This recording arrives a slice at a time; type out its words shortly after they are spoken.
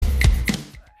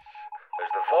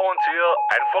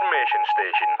information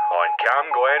station on Cam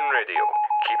Glen Radio,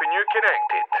 keeping you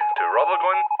connected to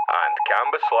Rutherglen and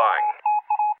Cambuslang.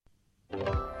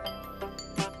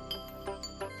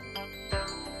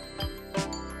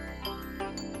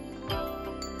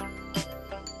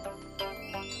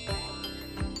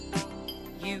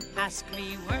 You ask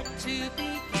me where to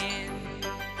begin.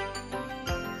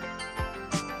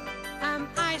 Am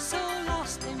I so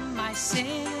lost in my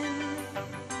sin?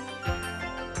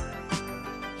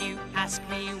 You ask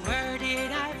me where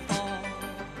did I fall?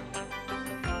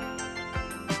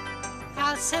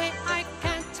 I'll say I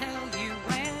can't tell you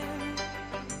when.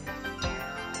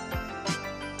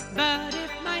 But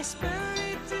if my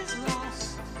spirit is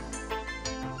lost,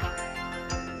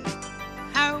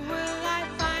 how will I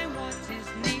find what is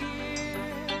near?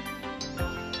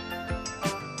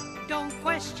 Don't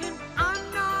question,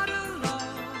 I'm not alone.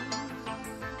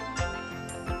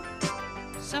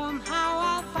 Somehow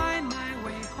I'll find my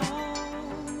way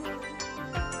home.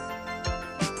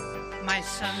 My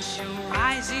sun shall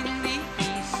rise in the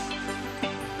east,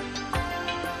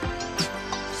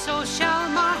 so shall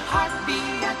my heart be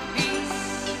at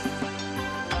peace.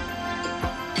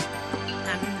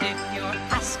 And if you're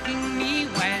asking me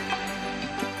when,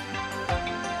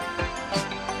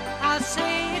 I'll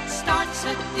say it starts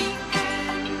at the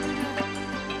end.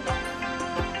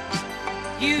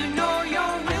 You know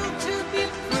your will to be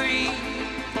free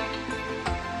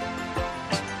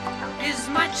is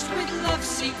matched with love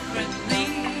secretly,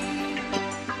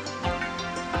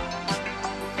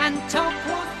 and talk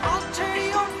won't alter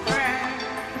your prayer.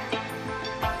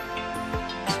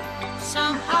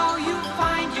 Somehow you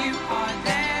find you are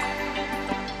there.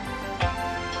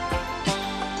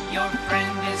 Your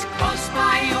friend is close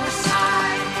by your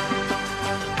side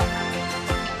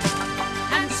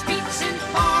and speaks in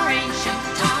far ancient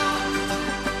tongue.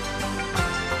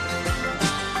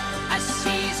 A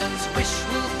season's wish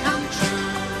will come true.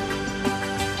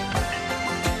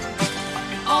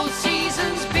 All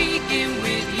seasons begin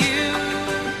with you.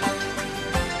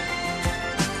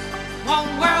 One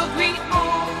world we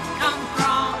all come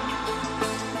from.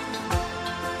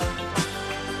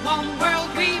 One world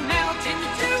we melt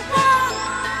into one.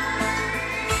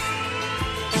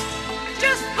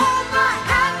 Just hold my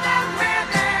hand and we're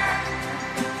there.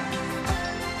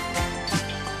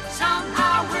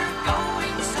 Somehow we're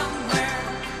going somewhere.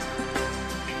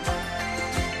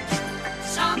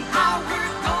 Somehow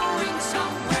we're going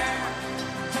somewhere.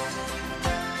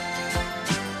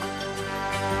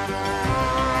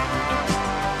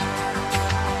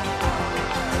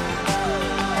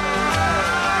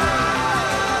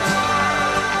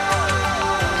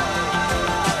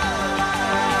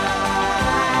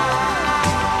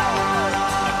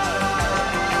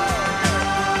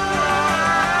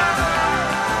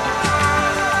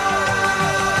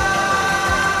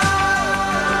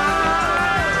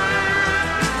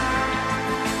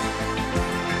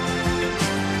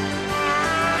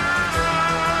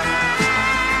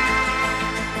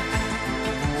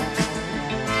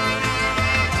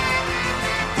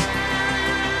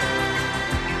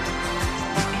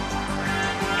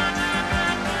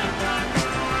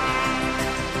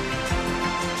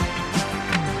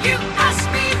 You ask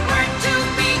me where to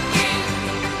begin.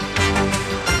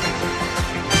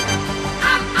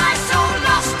 Am I so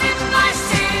lost in my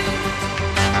sin?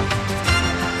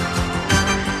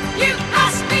 You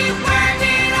ask me where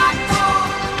did I fall?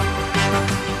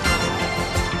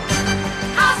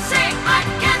 I'll say I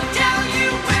can't tell you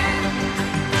when.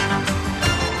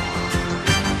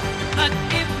 But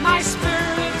if my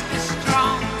spirit is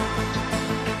strong,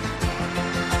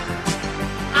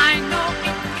 I know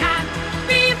it can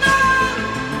be done.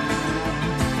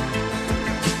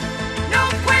 No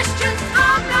question,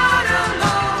 I'm not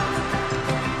alone.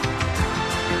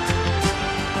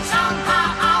 Somehow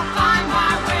I'll find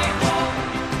my way home.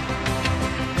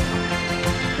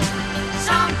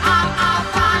 Somehow I'll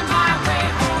find my way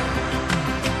home.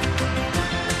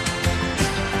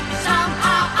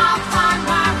 Somehow I'll find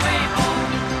my way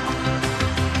home.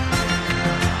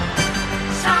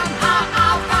 Somehow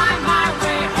I'll find my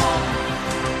way home.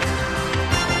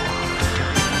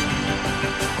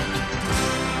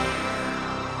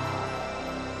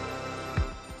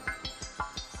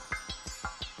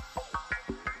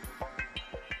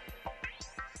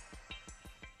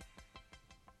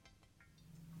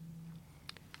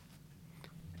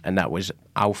 And that was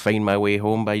I'll Find My Way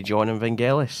Home by John and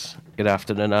Vangelis. Good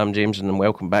afternoon, I'm James, and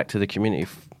welcome back to the Community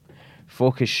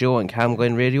Focus Show on Cam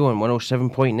Glen Radio on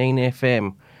 107.9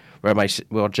 FM,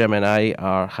 where Jim and I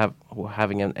are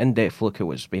having an in-depth look at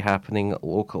what's been happening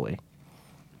locally.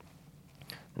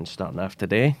 And starting off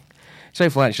today,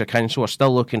 South Lanarkshire Council are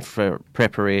still looking for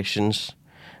preparations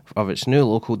of its new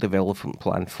local development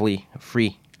plan free.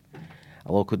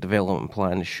 A local development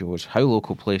plan shows how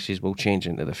local places will change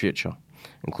into the future,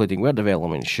 including where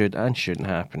development should and shouldn't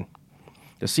happen.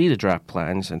 To see the draft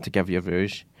plans and to give your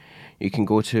views, you can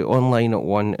go to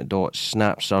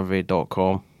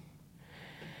online1.snapsurvey.com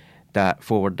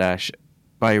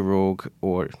 /byrogue,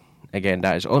 or again,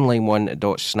 that is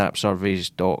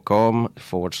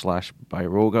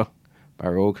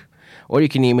online1.snapsurveys.com/byrogue, or you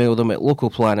can email them at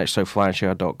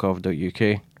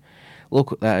localplan@southlanarkshire.gov.uk.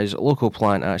 That is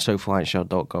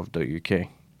localplan@southlanarkshire.gov.uk.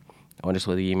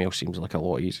 Honestly, the email seems like a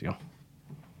lot easier.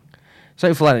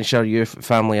 South Lanarkshire Youth,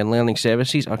 Family and Learning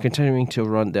Services are continuing to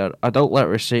run their adult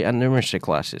literacy and numeracy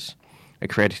classes,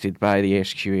 accredited by the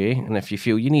SQA, and if you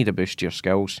feel you need a boost to your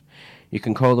skills, you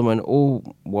can call them on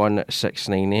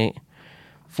 01698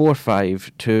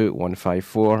 452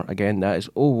 154. Again, that is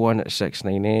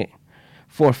 01698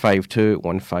 452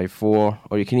 154,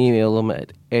 or you can email them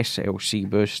at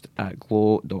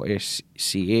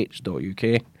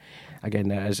slcboost@glow.sch.uk. Again,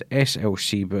 that is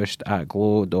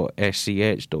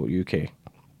slcboost@glow.sch.uk.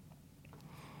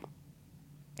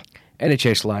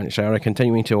 NHS Lanarkshire are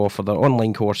continuing to offer their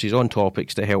online courses on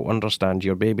topics to help understand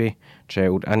your baby,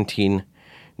 child and teen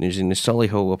using the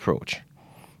Solihull approach.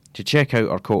 To check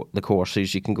out the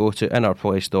courses, you can go to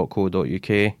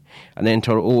innerplace.co.uk and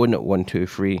enter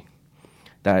OWEN123.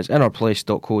 That is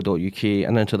innerplace.co.uk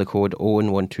and enter the code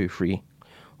OWEN123.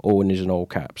 Owen is in all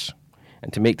caps.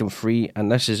 And to make them free,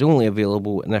 and this is only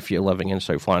available if you're living in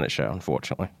South Lanarkshire,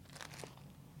 unfortunately.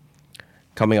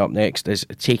 Coming up next is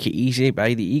Take It Easy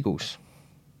by the Eagles.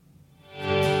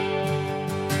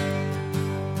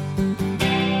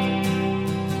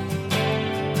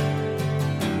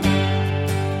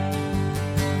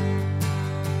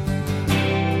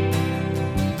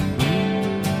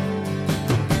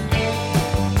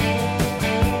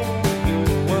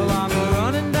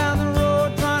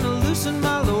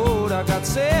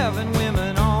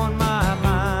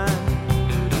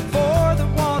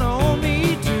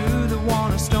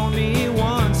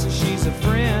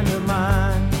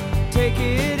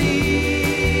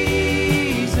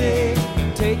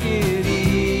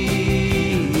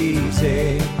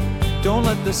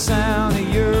 The sound of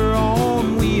your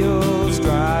own wheels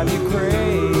drive you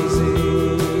crazy.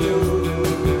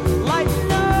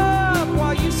 Lighten up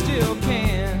while you still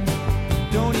can.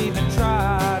 Don't even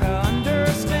try to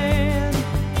understand.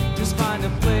 Just find a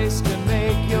place to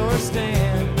make your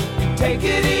stand. Take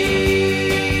it easy.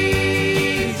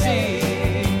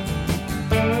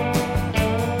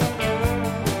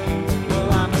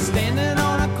 Well, I'm standing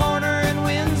on a corner in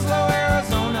Winslow,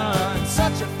 Arizona, and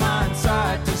such a fine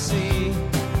sight to see.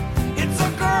 It's a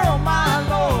girl my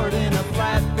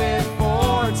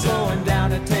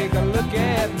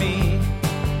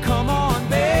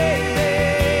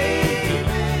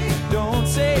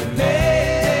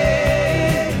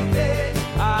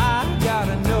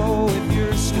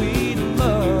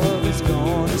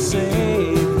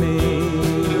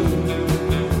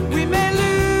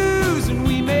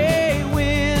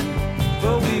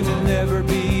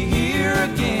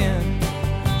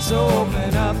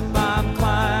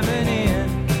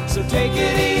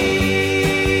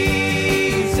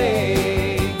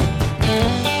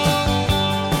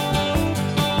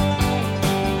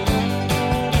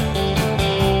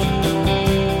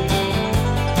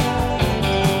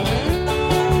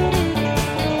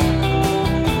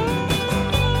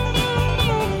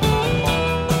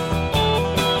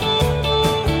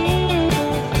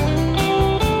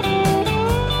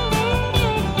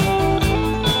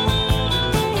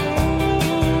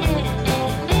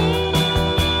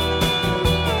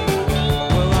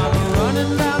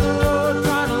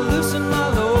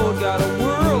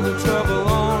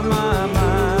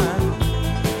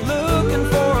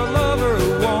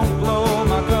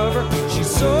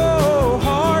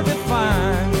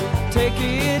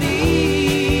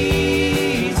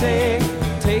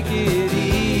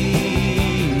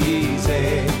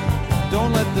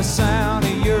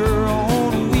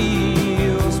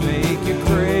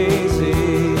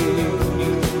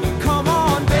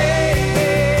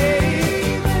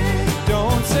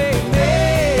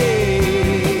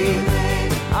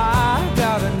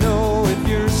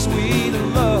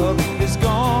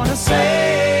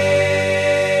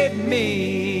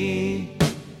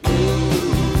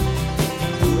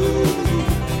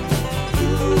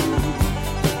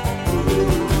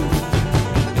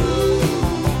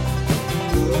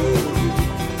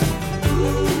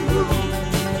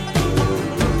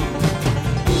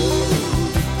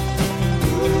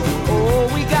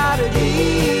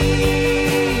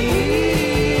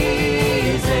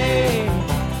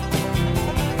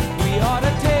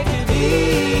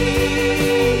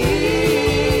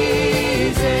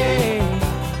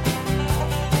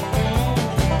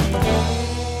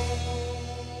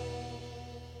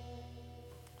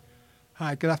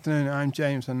Good afternoon, I'm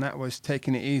James, and that was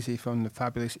Taking It Easy from the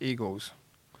Fabulous Eagles.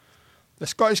 The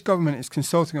Scottish Government is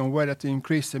consulting on whether to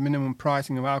increase the minimum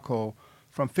pricing of alcohol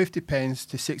from 50 pence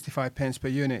to 65 pence per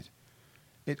unit.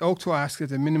 It also asks if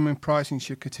the minimum pricing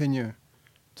should continue.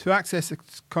 To access the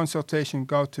consultation,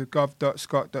 go to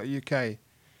gov.scot.uk.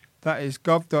 That is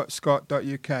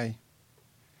gov.scot.uk.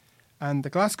 And the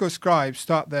Glasgow Scribes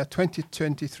start their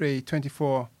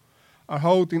 2023-24 are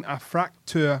holding a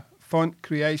Fracture font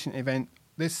creation event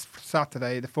this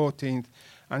Saturday the 14th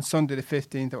and Sunday the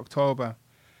 15th of October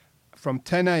from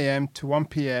 10 a.m. to 1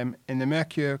 p.m. in the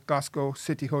Mercure Glasgow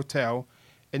City Hotel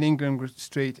in Ingram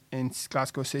Street in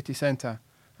Glasgow City Centre,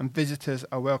 and visitors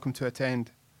are welcome to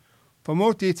attend. For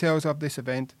more details of this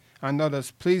event and others,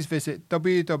 please visit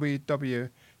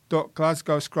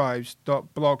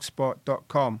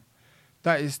www.glasgowscribes.blogspot.com.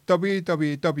 That is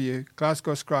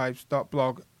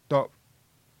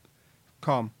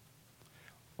www.glasgowscribes.blog.com,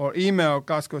 or email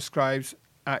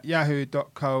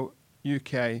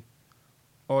glasgowscribes@yahoo.co.uk,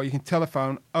 or you can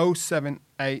telephone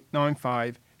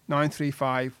 07895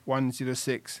 935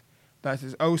 106. That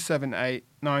is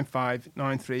 07895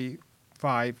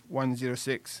 935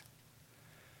 106.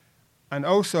 And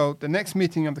also, the next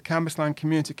meeting of the Cambuslang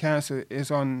Community Council is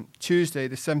on Tuesday,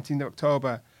 the 17th of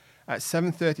October, at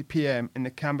 7:30 p.m. in the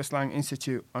Cambuslang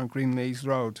Institute on Greenlees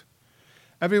Road.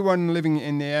 Everyone living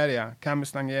in the area,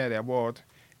 Cambuslang area ward,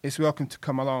 is welcome to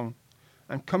come along.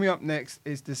 And coming up next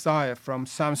is Desire from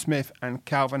Sam Smith and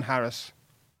Calvin Harris.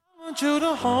 I want you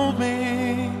to hold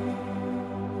me,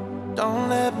 don't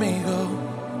let me go.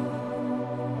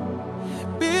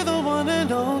 Be the one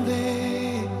and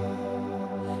only,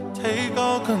 take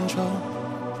all control.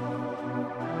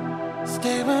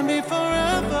 Stay with me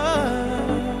forever,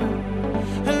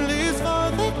 at least for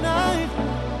the night.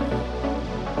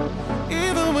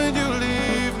 Even when you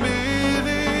leave me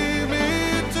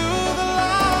to the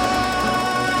light.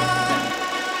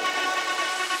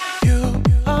 You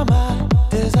are my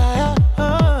desire,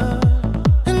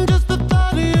 and just the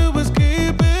thought of you is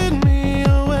keeping me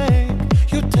awake.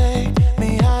 You take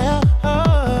me higher,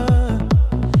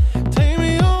 take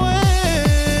me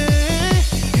away.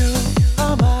 You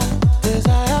are my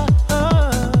desire,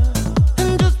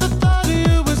 and just the thought of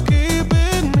you is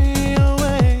keeping me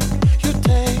awake. You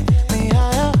take me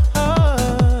higher,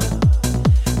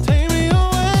 take me away.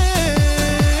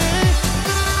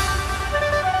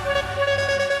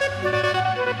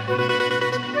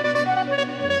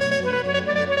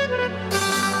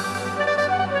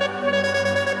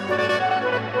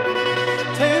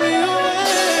 Take me away.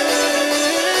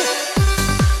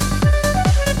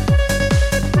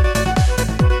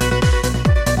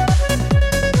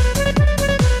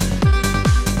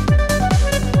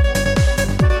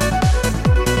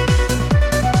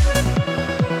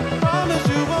 Promise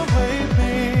you won't wake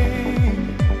me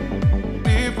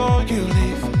before you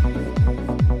leave.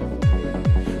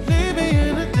 Leave me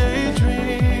in a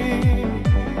daydream,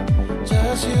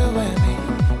 just you and me.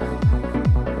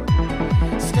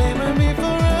 Stay with me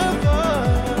forever,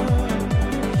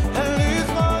 at least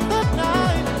for the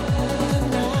night.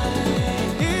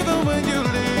 Even when you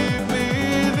leave me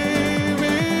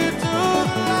to the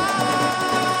light.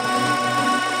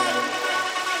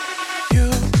 You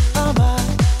are my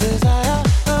desire,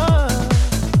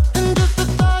 and just the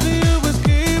thought of you is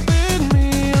keeping me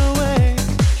awake.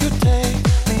 You take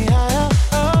me higher,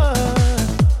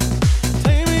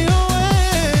 take me away.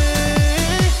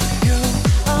 You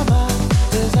are my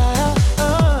desire,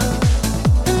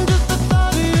 and just the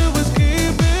thought of you is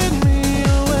keeping me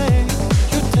awake.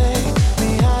 You take me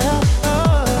higher,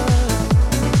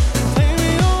 take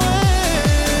me away.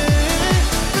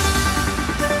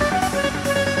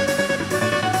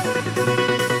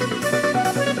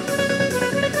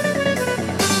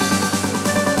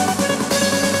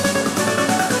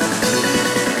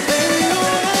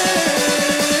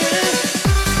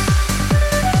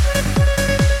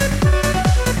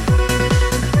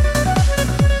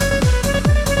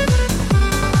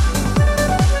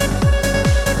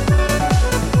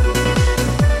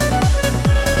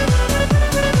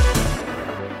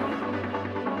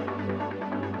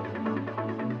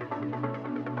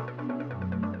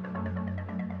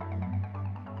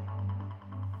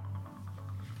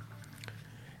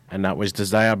 And that was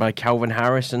Desire by Calvin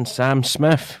Harris and Sam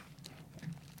Smith.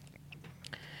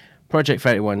 Project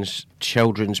 31's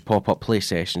children's pop-up play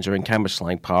sessions are in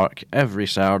Cambuslang Park every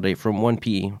Saturday from 1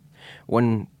 p.m.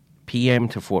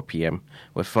 to 4 p.m.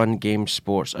 with fun, games,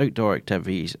 sports, outdoor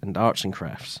activities and arts and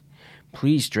crafts.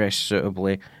 Please dress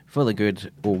suitably for the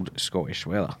good old Scottish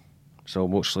weather. So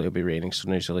mostly it'll be raining, so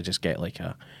usually just get like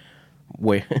a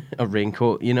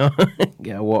raincoat, you know,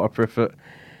 get a waterproof it.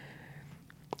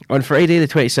 On Friday, the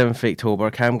 27th of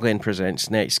October, Cam Glen Presents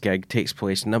next gig takes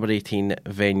place in number 18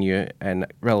 venue in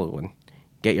Rillington.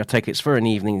 Get your tickets for an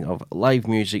evening of live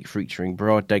music featuring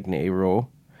Broad Dignity Row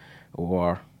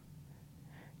or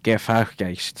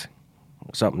Gefachgeist,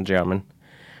 something German.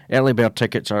 Early bird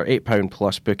tickets are £8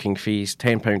 plus booking fees,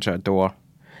 £10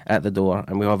 at the door,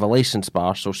 and we have a licensed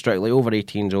bar, so strictly over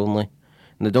 18s only.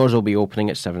 And the doors will be opening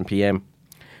at 7 p.m.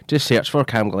 Just search for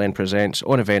Cam Glen Presents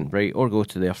on Eventbrite or go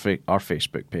to our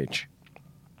Facebook page.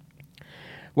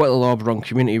 Whittle Auberon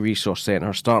Community Resource Centre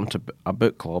are starting a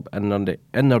book club in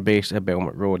their base at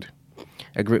Belmont Road.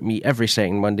 A group meet every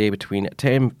second Monday between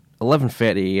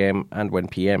 11:30am and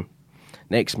 1pm.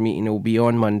 Next meeting will be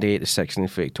on Monday the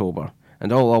 16th of October,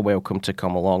 and all are welcome to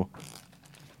come along.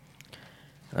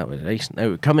 That was nice.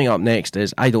 Now, coming up next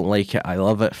is I Don't Like It, I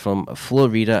Love It from Flo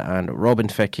Rida and Robin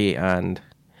Thicke and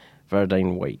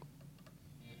Verdine White.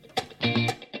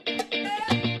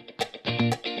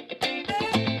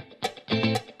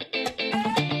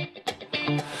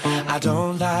 I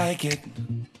don't like it.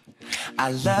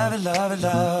 I love it, love it,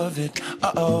 love it.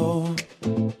 Uh-oh.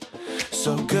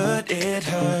 So good it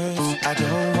hurts. I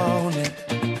don't want it.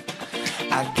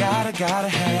 I gotta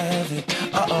have it.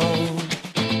 Uh-oh.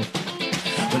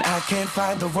 When I can't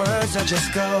find the words, I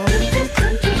just go.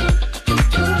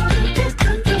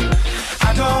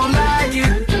 I don't like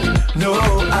it. No,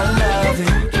 I love it.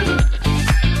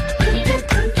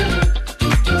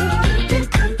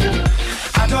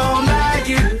 I don't like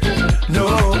it. No,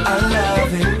 I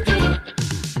love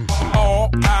it. All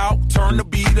out, turn the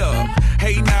beat up.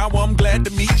 Hey, now I'm glad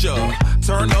to meet ya.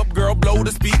 Turn up, girl, blow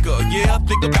the speaker. Yeah,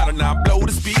 think about it now, blow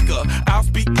the speaker. I'll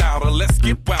speak louder, let's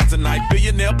get wild tonight.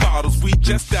 Billionaire bottles, we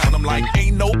just down. I'm like,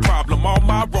 ain't no problem, all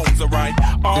my wrongs are right.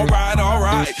 Alright,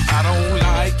 alright, I don't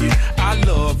like it, I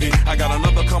love it. I got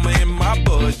another coming in my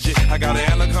budget. I got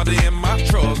an anaconda in my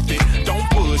trophy. Don't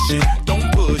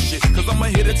push it, cause I'ma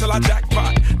hit it till I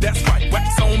jackpot. That's right,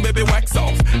 wax on, baby, wax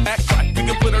off. Act right, we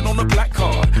can put it on the black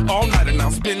card. All night and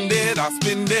I'll spend it,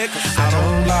 cause I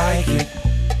don't like it.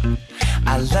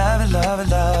 I love it, love it,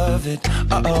 love it.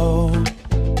 Uh-oh.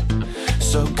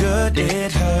 So good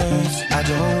it hurts. I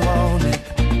don't want it.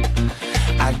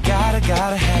 I gotta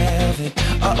have it.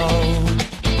 Uh-oh.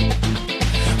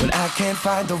 When I can't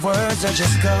find the words, I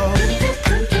just go.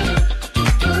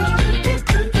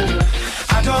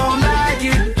 I don't like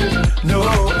it. No,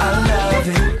 I love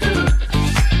it.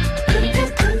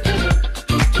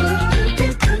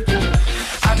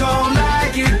 I don't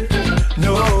like it.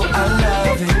 No, I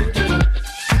love it.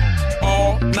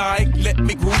 all night, let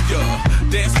me groove ya.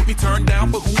 Dance with me, turn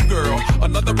down for who, girl?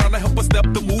 Another round to help us step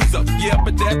the moves up. Yeah,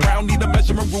 but that round need a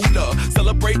measurement ruler.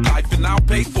 Celebrate life and I'll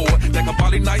pay for it. Like a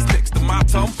body nice next to my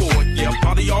tongue for it. Yeah,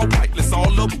 party all right, let's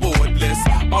all aboard. Let's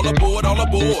all aboard, all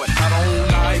aboard. I don't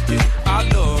like it, I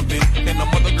love it. And the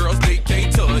other girls, they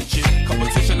can't touch it.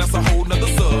 Competition, that's a whole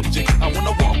nother subject. I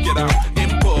wanna walk it out in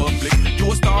public.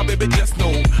 You a star, baby, just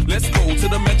know. Let's go to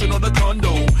the mansion or the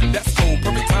condo. That's go,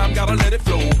 perfect time, gotta let it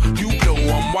flow. You know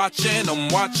I'm watching,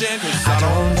 cause I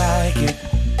don't like it.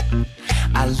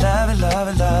 I love it, love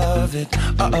it, love it.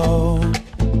 Uh-oh.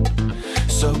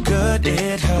 So good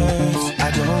it hurts.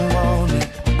 I don't want it.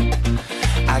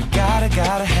 I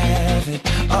gotta have it.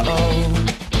 Uh-oh.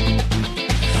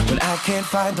 When I can't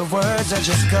find the words, I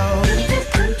just go.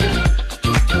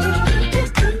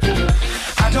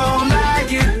 I don't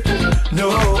like it. No,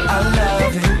 I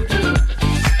love it.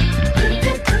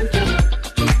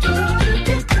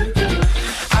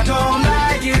 I don't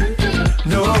like it.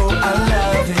 No, I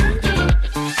love it.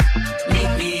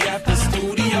 meet me at the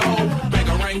studio. Bang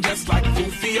a ring just like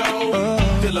Rufio.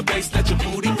 Feel the bass, let your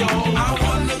booty go. I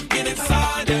wanna get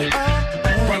inside it.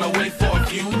 Run away for a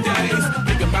few days.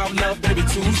 Think about love, baby,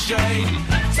 touche.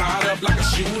 Tied up like a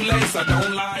shoelace. I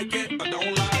don't like it. I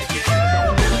don't like it.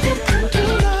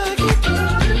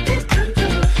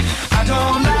 I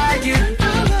don't like it.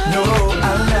 No,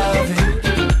 I love it.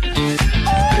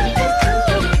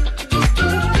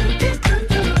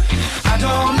 I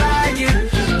don't like it.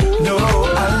 No,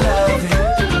 I love it.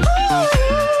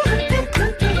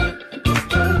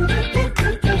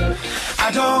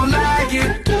 I don't like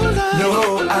it. No,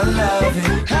 I love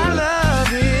it. I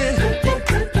love it.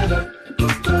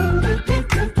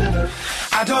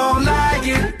 I don't like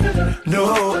it. No,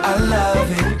 I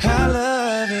love it. I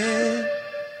love it.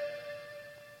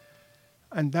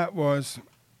 And that was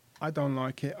I Don't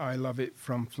Like It, I Love It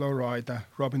from Flo Rida,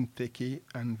 Robin Thicke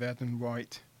and Verdon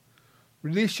White.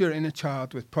 Release Your Inner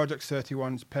Child with Project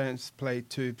 31's Parents Play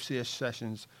 2 CS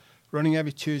sessions, running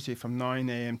every Tuesday from 9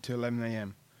 a.m. to 11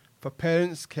 a.m. For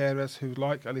parents, carers who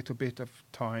like a little bit of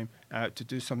time out to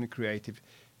do something creative,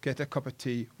 get a cup of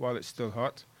tea while it's still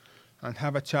hot. and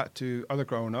have a chat to other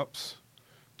grown-ups.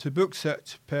 To book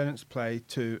such, parents play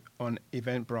too on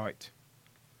Eventbrite.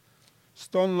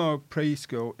 Stonelaw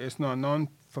Preschool is not a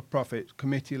non-for-profit,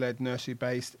 committee-led nursery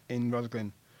based in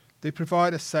Rosslyn. They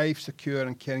provide a safe, secure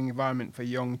and caring environment for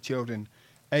young children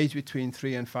aged between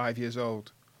 3 and 5 years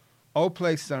old. All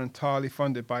places are entirely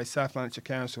funded by South Lanarkshire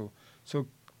Council, so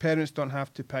parents don't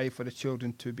have to pay for the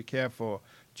children to be cared for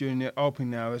during their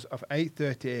opening hours of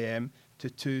 8:30am to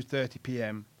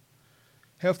 2:30pm.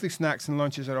 Healthy snacks and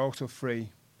lunches are also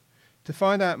free. To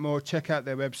find out more, check out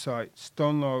their website,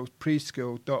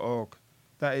 stonelawpreschool.org.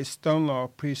 That is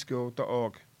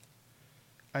stonelawpreschool.org.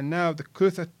 And now the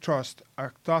Clutha Trust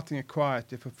are starting a choir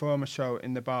to perform a show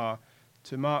in the bar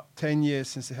to mark 10 years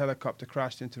since the helicopter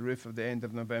crashed into the roof at the end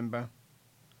of November.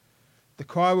 The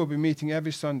choir will be meeting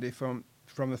every Sunday from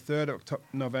the 3rd of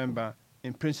November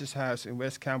in Princess House in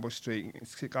West Campbell Street in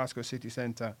Glasgow City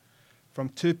Centre from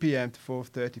 2pm to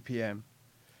 4:30pm.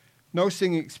 No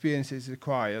singing experience is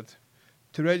required.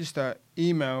 To register,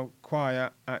 email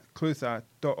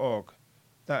choir@clutha.org.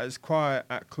 That is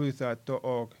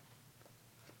choir@clutha.org.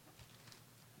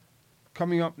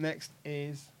 Coming up next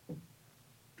is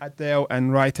Adele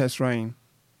and Right as Rain.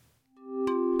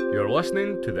 You're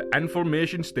listening to the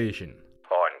Information Station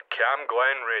on Cam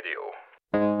Glen Radio.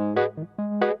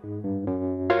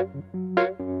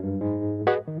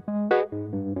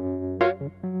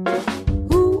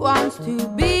 Who wants to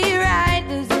be right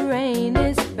as the rain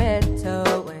is better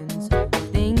when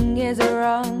something is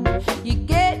wrong? You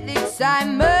get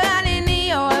excitement in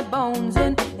your bones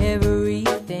and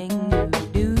everything you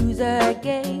do's a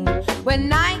game. When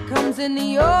night comes and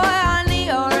you're on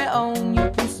your own, you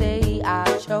can say I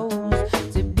chose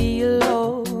to be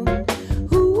alone.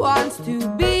 Who wants to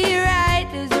be right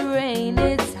as the rain?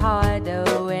 It's harder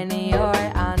when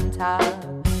you're on top.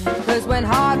 Cause when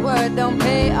hard work don't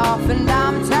pay off and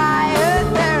I'm tired,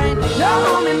 there ain't no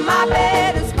room in my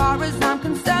bed as far as I'm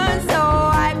concerned. So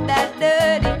wipe that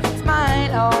dirty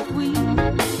smile off. We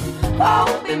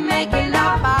won't be making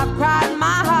up. I've cried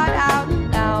my heart out.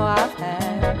 Now I've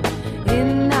had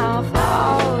enough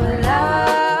of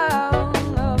love.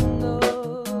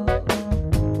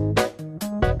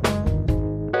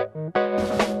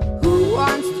 Who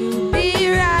wants to be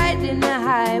right in the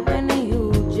high when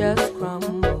you just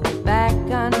crumble back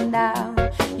on down?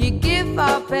 You give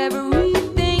up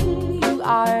everything you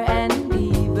are, and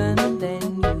even then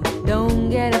you don't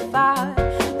get far.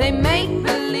 They make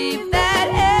believe that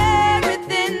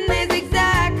everything is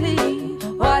exactly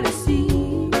what it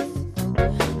seems,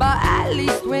 but at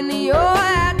least when you're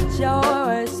at your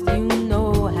worst, you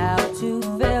know how to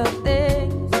feel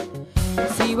things.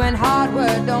 See, when hard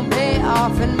work don't pay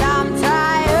off and I'm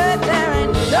tired, there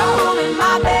ain't no room in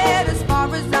my bed as far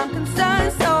as I'm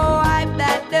concerned. So wipe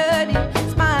that dirty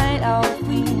smile off.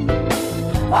 We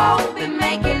won't be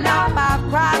making up. I've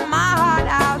cried my heart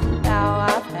out. Now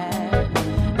I've had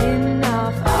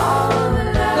enough of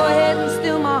love. Go ahead and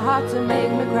still my heart to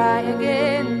make me cry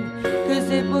again. Cause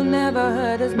it will never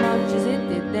hurt as much as it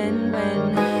did then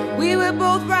when we were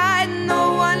both right and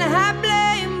no one had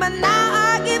blame. But now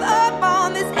I give up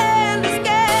on this endless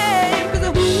game. Cause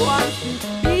who wants to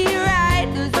be right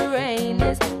as the rain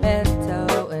is better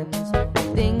when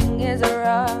something is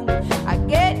wrong? I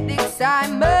get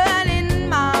excitement in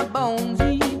my bones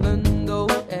even though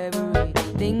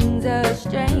everything's a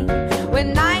strain.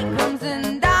 When night comes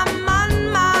and I'm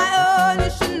on my own, you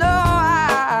should know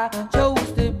I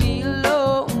chose to be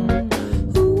alone.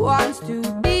 Who wants to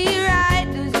be right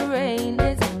as the rain?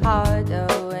 It's harder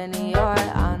when you're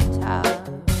on top.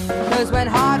 Cause when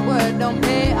hard work don't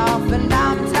pay off and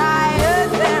I'm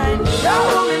tired, there ain't no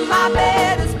room in my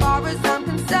bed as far as I'm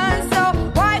concerned. So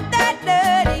wipe that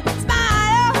dirty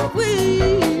smile. We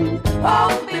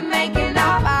won't be making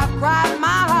up. I've cried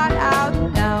my heart out.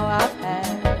 Now I've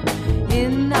had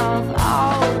enough.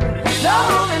 Oh, no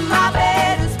room in my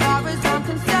bed as far as I'm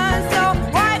concerned. So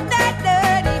wipe that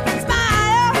dirty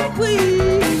smile. We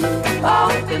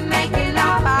won't be making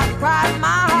up. I've cried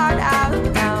my heart out.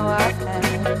 Now I've had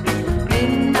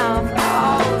enough of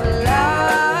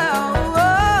love.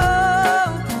 Oh,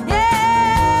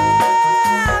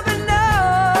 yeah, but no.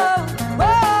 Oh,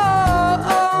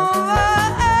 oh,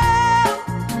 oh,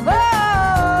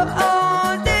 oh,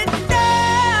 oh,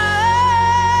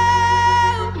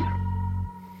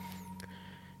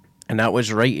 And that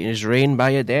was Right as Rain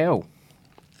by Adele.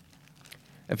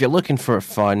 If you're looking for a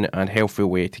fun and healthy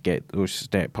way to get those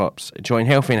step-ups, join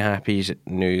Healthy and Happy's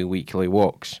new weekly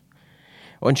walks.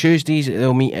 On Tuesdays,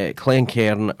 they'll meet at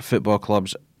Glencairn Football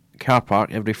Club's car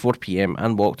park every 4pm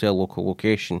and walk to a local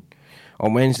location.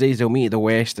 On Wednesdays, they'll meet at the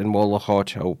West in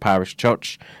Wallahodd Parish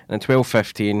Church, and at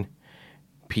 12:15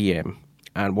 p.m.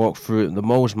 and walk through the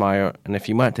Moles Mire. And if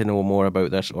you want to know more about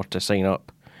this or to sign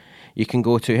up, you can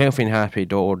go to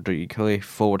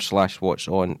healthyandhappy.org.uk/what's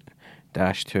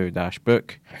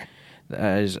on-2-book.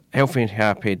 That is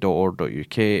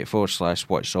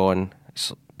healthyandhappy.org.uk/what's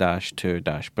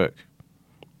on-2-book.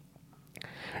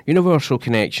 Universal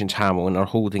Connections Hamilton are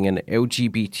holding an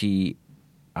LGBTI+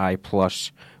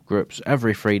 groups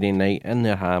every Friday night in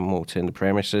their Hamilton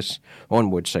premises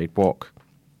on Woodside Walk.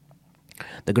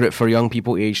 The group for young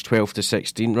people aged 12 to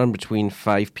 16 run between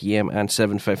 5 p.m. and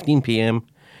 7:15 p.m.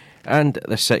 and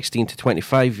the 16 to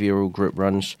 25-year-old group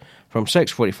runs from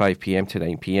 6:45 p.m. to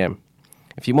 9 p.m.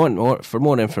 If you want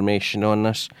more information on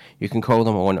this, you can call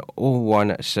them on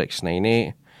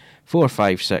 01698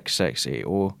 456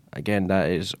 680. Again, that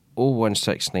is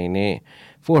 01698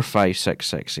 456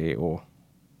 680.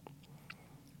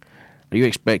 Are you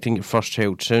expecting your first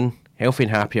child soon? Healthy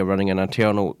and Happy are running an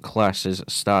internal classes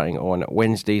starting on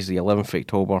Wednesdays the 11th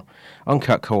October,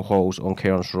 Uncut Halls on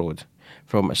Cairns Road,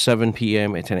 from 7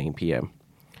 p.m. to 9 p.m.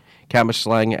 Campus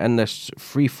Slang in this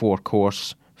free 4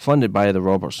 course, funded by the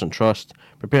Robertson Trust,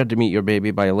 prepared to meet your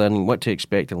baby by learning what to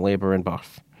expect in labour and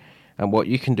birth, and what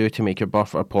you can do to make your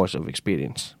birth a positive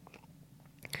experience.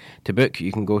 To book,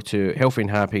 you can go to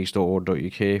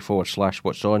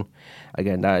healthyandhappy.org.uk/what's on.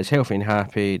 Again, that is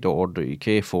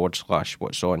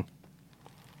healthyandhappy.org.uk/what's on.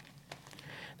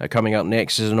 Now, coming up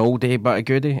next is an oldie but a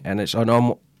goodie, and it's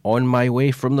on My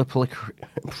Way from the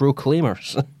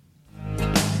Proclaimers.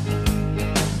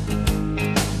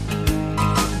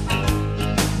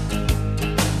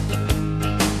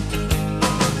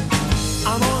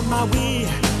 I'm on my way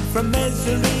from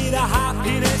misery to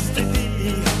happiness today.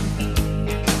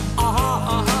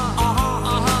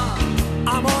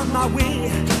 I'm on my way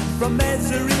from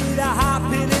misery to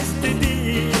happiness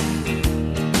today.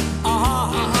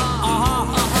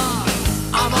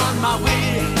 I'm on my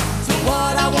way to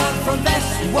what I want from this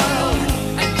world.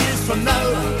 And years from now,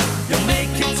 you'll make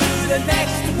it to the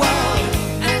next world.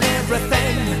 And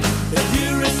everything that you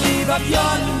receive up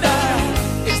yonder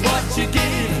is what you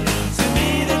give to me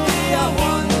the day I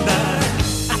wonder.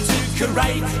 I took a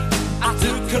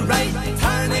right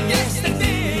turning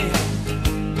yesterday.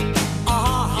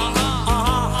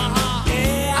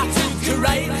 Yeah, I took a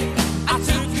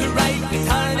right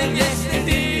turning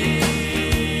yesterday.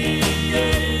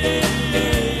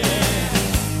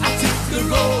 I took the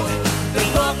road that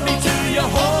brought me to your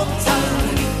hometown.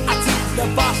 I took the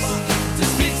bus to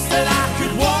streets that I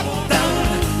could walk down.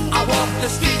 I walked the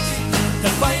streets to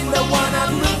find the one I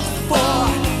looked for.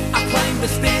 I climbed the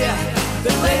stair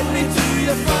that led me to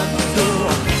your front door.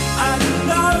 And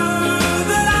now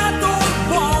that I don't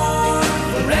want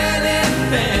for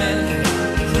anything,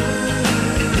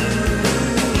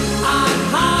 I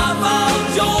have all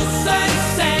Jolson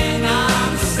saying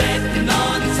I'm sitting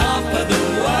on top of the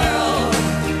world.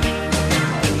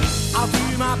 I'll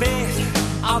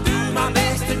do my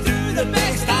best to do the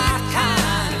best I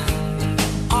can.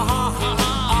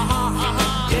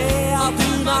 Yeah, I'll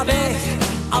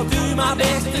do my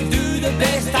best to do the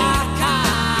best I can.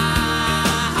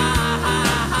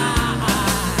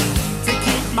 To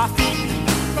keep my feet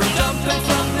from jumping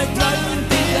from the ground,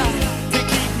 dear. To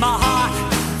keep my heart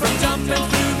from jumping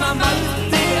through my mouth,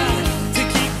 dear. To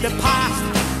keep the past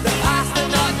and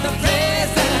not the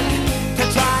present. To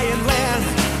try and learn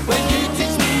when you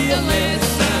teach me a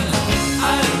lesson. I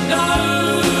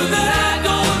know that I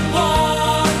don't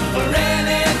want for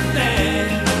anything.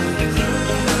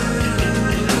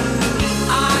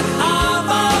 I have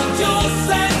all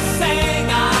Jolson saying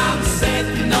I'm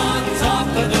sitting on top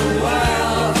of the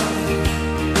world.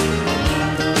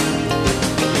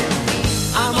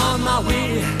 I'm on my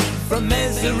way from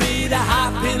misery to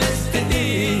happiness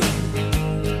today.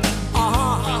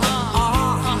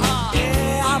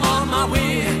 Yeah, I'm on my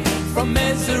way from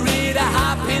misery to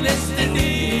happiness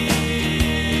today.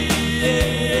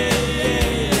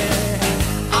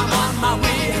 I'm on my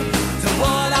way to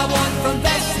what I want from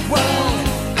this world.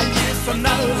 And years from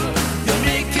now, you'll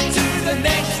make it to the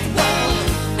next world.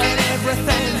 And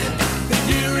everything that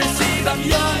you receive up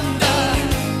yonder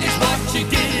is what you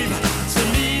give to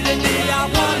me the day I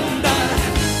wonder.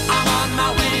 I'm on my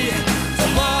way to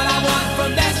what I want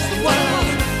from this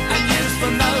world. And years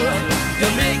from now,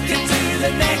 you'll make it to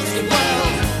the next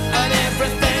world. And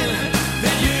everything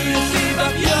that you receive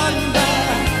up yonder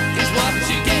is what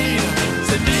you gave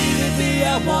to me the day I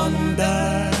wonder.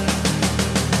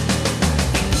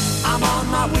 I'm on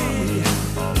my way.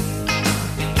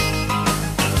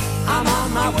 I'm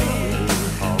on my way.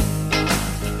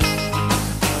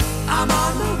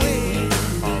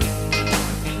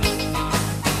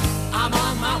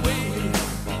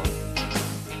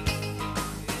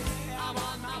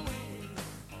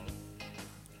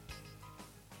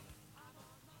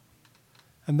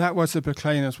 And that was the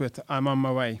Proclaimers with I'm on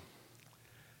my way.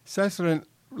 South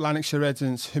Lanarkshire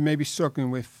residents who may be struggling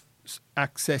with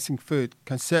accessing food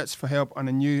can search for help on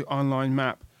a new online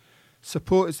map.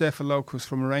 Support is there for locals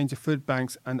from a range of food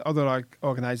banks and other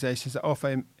organisations that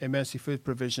offer emergency food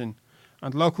provision,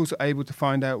 and locals are able to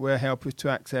find out where help is to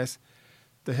access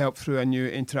the help through a new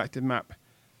interactive map.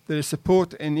 There is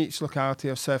support in each locality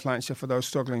of South Lanarkshire for those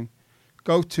struggling.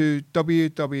 Go to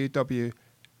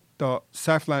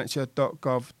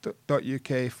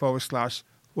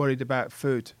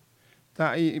www.southlanarkshire.gov.uk/worried-about-food.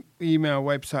 That email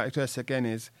website address again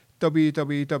is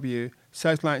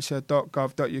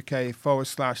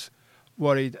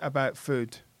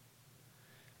www.southlanarkshire.gov.uk/worried-about-food.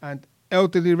 And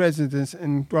elderly residents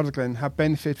in Rutherglen have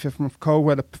benefited from cold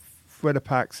weather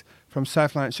packs from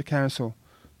South Lanarkshire Council.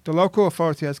 The local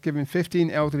authority has given 15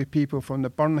 elderly people from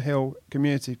the Burnhill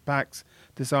community packs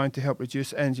designed to help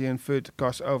reduce energy and food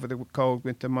costs over the cold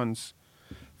winter months.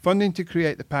 Funding to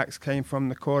create the packs came from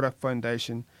the Cora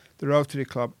Foundation, the Rotary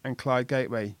Club and Clyde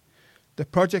Gateway. The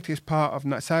project is part of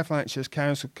South Lanarkshire's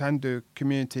Council Can Do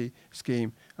community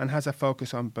scheme and has a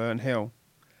focus on Burnhill.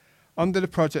 Under the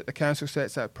project, the Council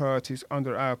sets out priorities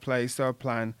under our Place Our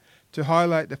Plan to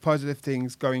highlight the positive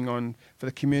things going on for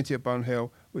the community of Burnhill,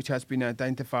 which has been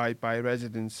identified by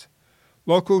residents.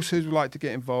 Locals who would like to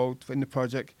get involved in the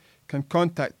project can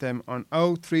contact them on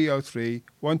 0303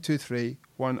 123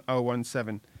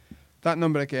 1017. That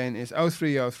number again is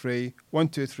 0303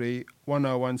 123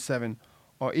 1017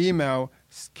 or email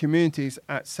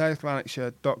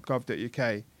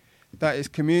communities@southlanarkshire.gov.uk. That is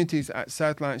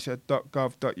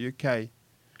communities@southlanarkshire.gov.uk.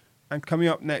 And coming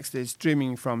up next is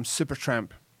Dreaming from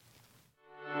Supertramp.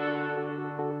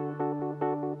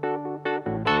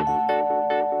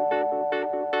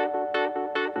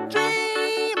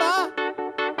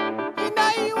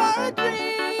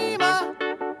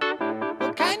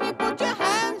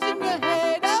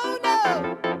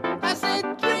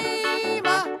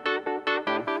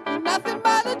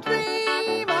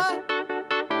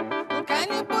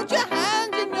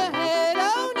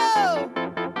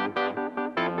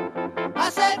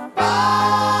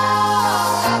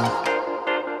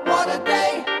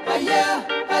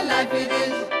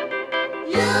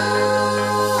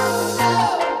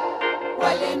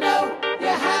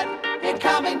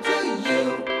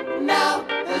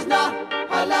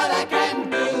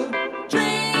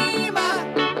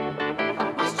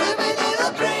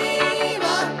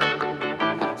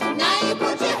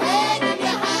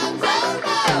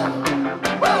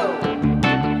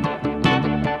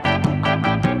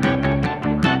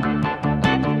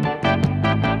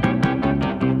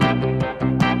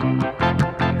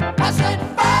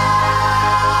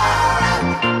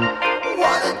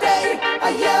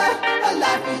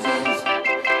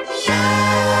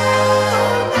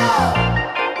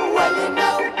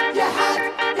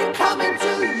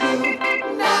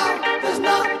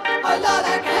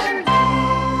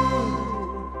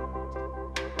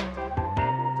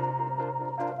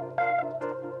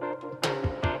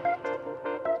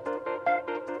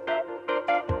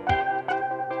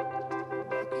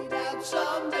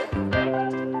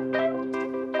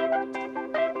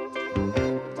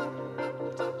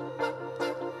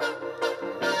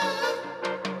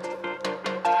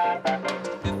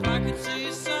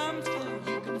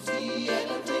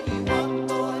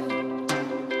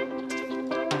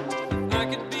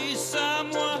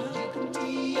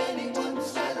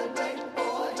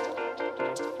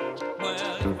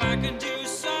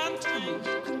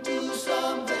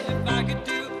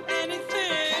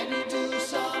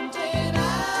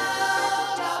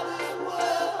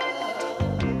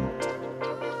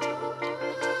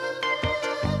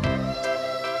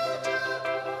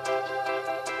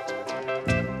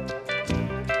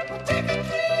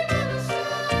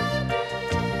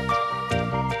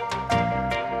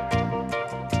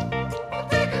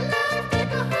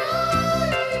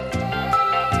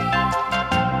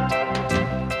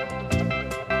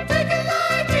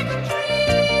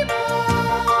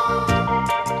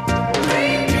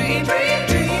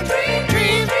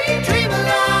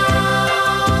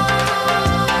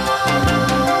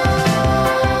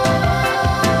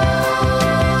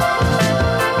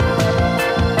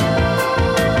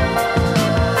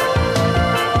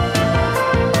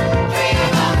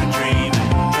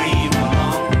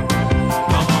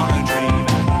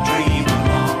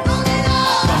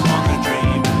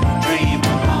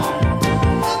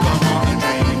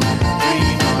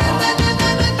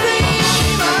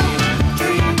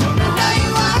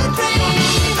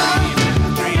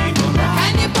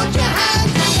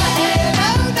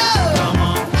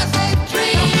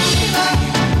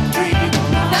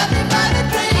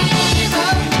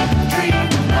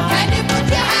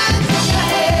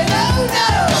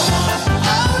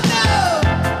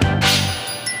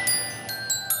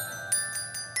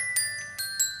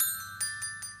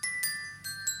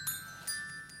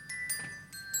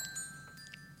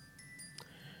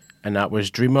 And that was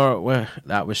Dreamer.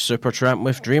 That was Supertramp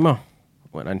with Dreamer.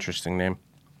 What an interesting name.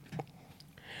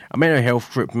 A mental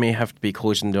health group may have to be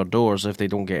closing their doors if they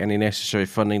don't get any necessary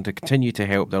funding to continue to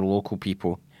help their local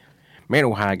people.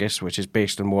 Mental Haggis, which is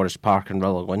based in Morris Park in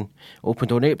Rutherglen,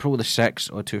 opened on April the 6th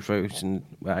of 2000,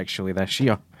 actually this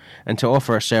year, and to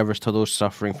offer a service to those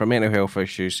suffering from mental health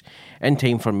issues in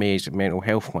time for May's Mental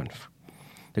Health Month.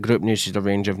 The group uses a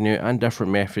range of new and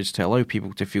different methods to allow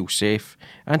people to feel safe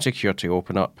and secure to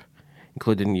open up,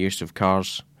 including the use of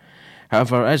cars.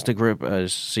 However, as the group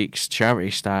seeks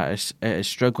charity status, it is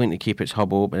struggling to keep its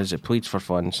hub open as it pleads for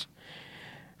funds.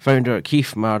 Founder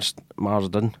Keith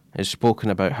Marsden has spoken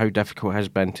about how difficult it has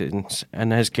been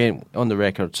and has came on the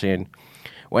record saying,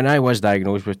 "When I was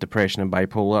diagnosed with depression and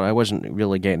bipolar, I wasn't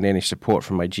really getting any support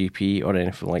from my GP or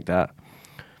anything like that.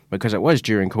 Because it was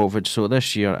during COVID, so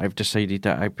this year I've decided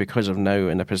that because I'm now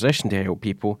in a position to help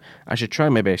people, I should try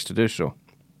my best to do so."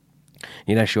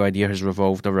 The initial idea has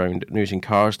revolved around using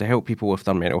cars to help people with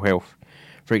their mental health.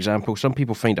 For example, some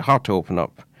people find it hard to open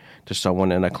up to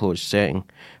someone in a closed setting,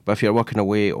 but if you're working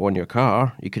away on your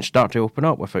car, you can start to open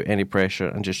up without any pressure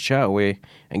and just chat away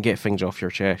and get things off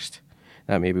your chest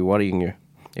that may be worrying you.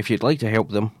 If you'd like to help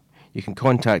them, you can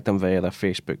contact them via their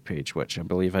Facebook page, which I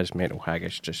believe is Mental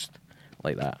Haggis, just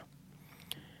like that.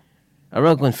 A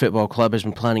Rutherglen Football Club has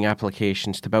been planning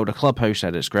applications to build a clubhouse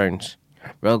at its grounds.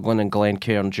 Rutherglen and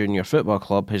Glencairn Junior Football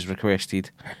Club has requested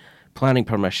planning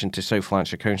permission to South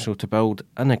Lanarkshire Council to build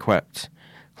an equipped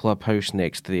clubhouse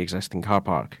next to the existing car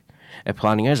park. If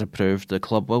planning is approved, the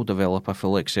club will develop a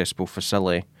fully accessible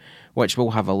facility, which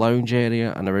will have a lounge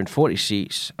area and around 40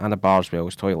 seats and a bar as well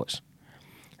as toilets.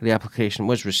 The application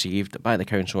was received by the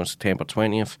council on September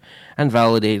 20th and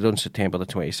validated on September the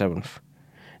 27th.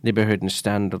 Neighbourhood and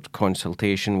standard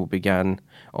consultation will begin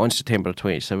on September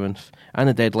 27th, and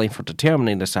the deadline for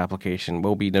determining this application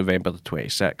will be November the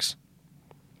 26th.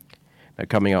 Now,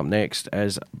 coming up next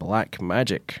is Black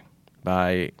Magic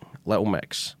by Little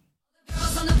Mix.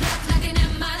 Girls on the block knocking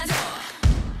at my door.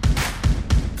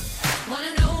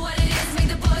 Wanna know what it is, make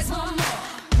the boys want more.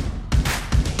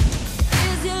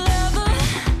 Is your lover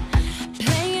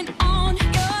playing on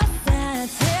your side?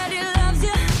 Said he loves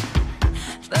you,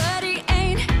 but he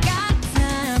ain't got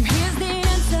time. Here's the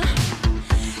answer,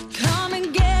 come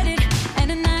and get it,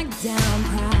 and a knockdown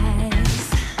prize.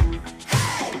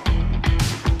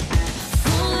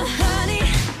 Full of honey,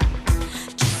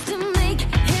 just to make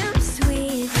him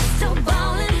sweet. So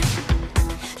ballin',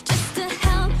 just to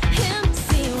help him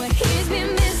see what he's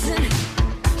been missing.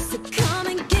 So come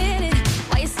and get it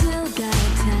while you still got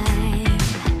time.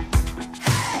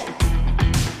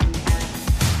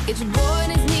 Get your boy on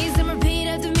his knees and repeat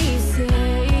after me, say.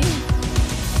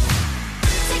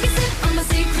 Take a sip of my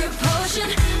secret potion,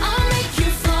 I'll make you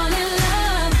fall in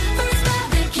love. For a spell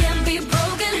that can't be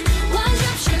broken, one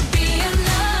drop should be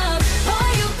enough. Boy,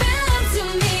 you belong to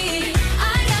me,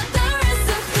 I got the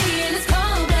recipe and it's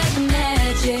called black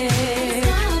magic.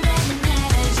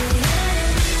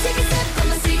 Take a sip of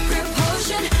my secret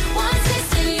potion, one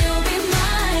taste and you'll be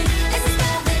mine. It's a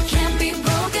spell that can't be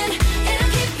broken,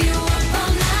 it'll keep you up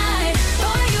all night.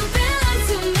 Boy, you belong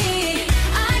to me,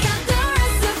 I got the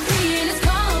recipe and it's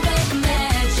called black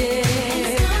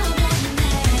magic.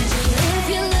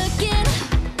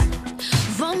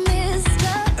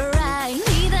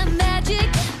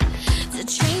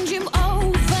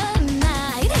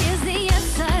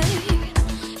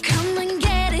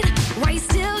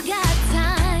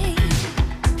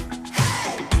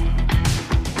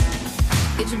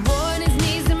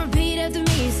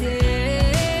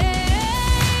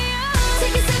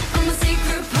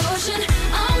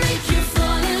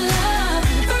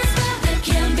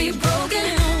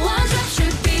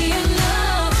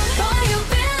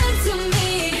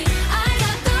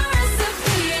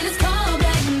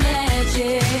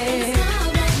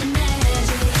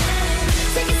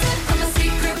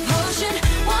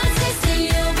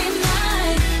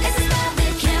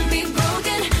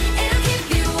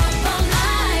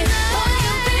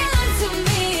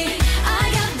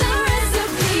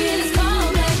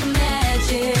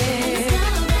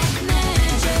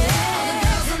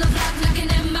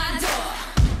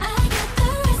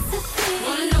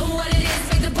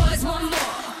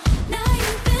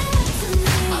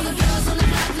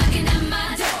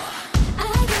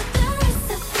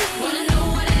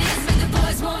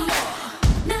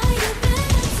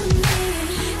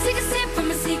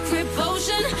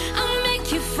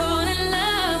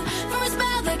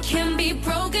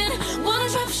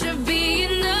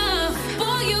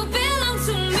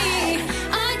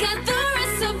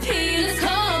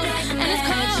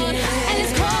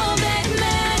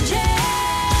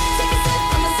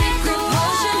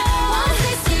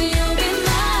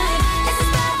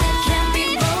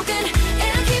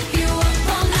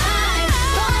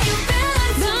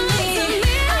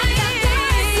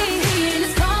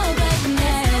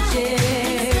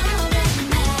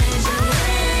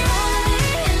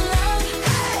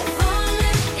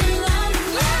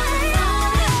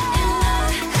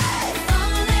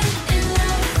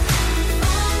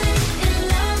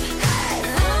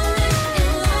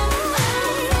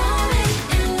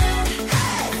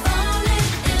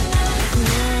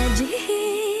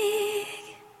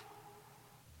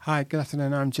 Hi, good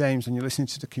afternoon. I'm James, and you're listening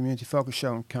to the Community Focus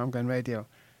Show on Camglen Radio.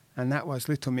 And that was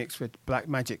Little Mix with Black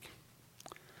Magic.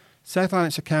 South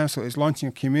Lanarkshire Council is launching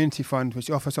a community fund which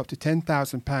offers up to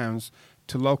 £10,000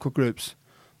 to local groups.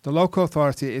 The local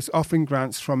authority is offering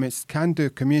grants from its Can Do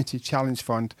Community Challenge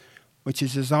Fund, which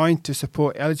is designed to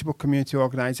support eligible community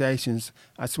organisations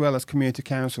as well as community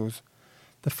councils.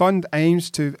 The fund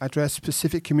aims to address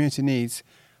specific community needs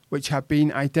which have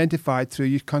been identified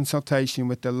through consultation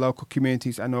with the local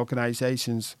communities and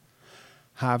organisations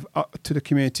have up to the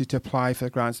community to apply for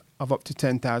grants of up to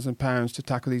 £10,000 to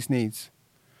tackle these needs.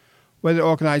 Whether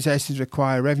organisations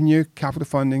require revenue, capital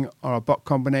funding or a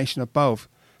combination of both,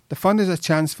 the fund is a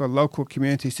chance for local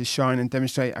communities to shine and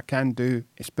demonstrate a can-do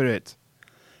spirit.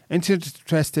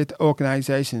 Interested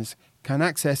organisations can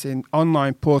access an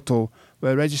online portal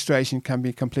where registration can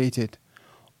be completed.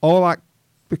 All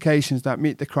applications that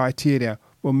meet the criteria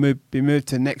will be moved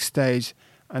to the next stage,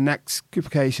 and next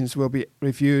applications will be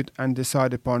reviewed and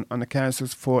decided upon on the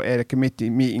Council's 4 area committee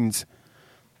meetings.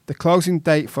 The closing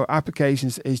date for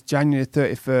applications is January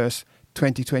 31st,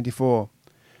 2024.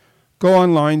 Go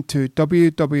online to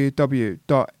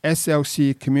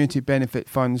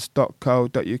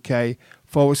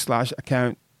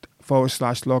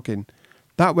www.slccommunitybbenefitfunds.co.uk/account/login.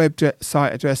 That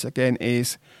website address again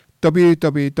is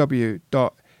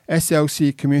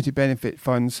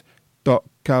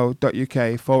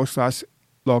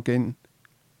www.slccommunitybbenefitfunds.co.uk/login.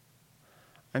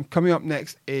 And coming up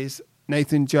next is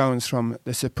Nathan Jones from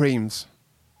The Supremes.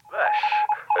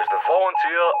 This is the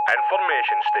Volunteer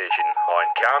Information Station on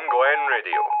Camglen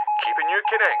Radio, keeping you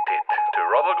connected to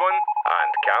Rutherglen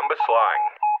and Cambuslang.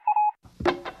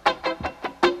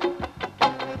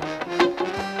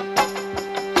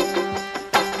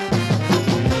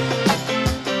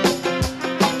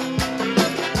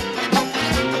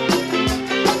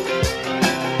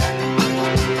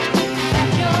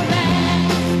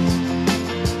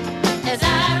 As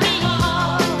I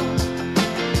recall,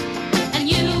 and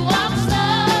you walk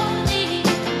slowly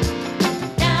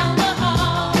down the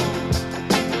hall.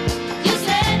 You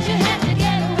said you had to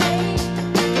get away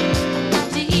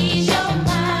to ease your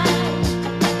mind,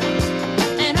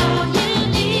 and all you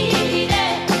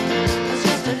needed was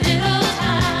just a little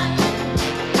time.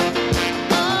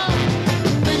 Oh,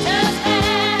 winter's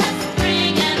past,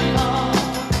 spring and fall.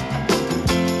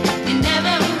 You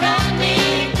never wrote me.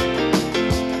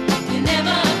 You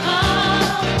never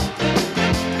called.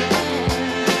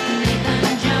 Nathan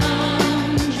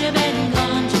Jones, you've been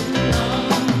gone too long.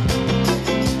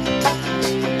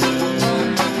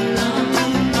 Gone too long,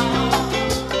 too long.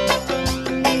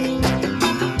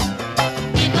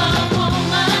 If a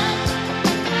woman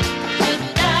could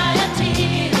die of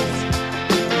tears,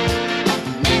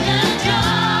 Nathan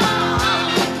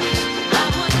Jones, I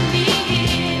wouldn't be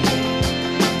here.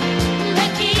 The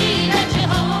key that you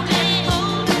hold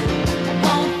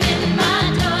won't fit my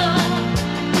door.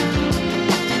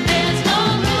 There's no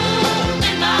room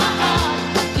in my heart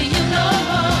for you no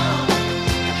more.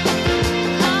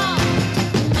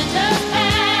 Winter's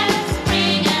past,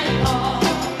 spring and fall.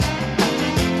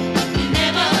 You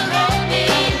never wrote me.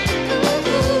 You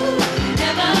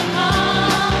never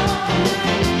called.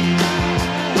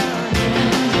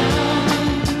 Nathan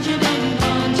Jones, you've been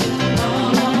gone too long.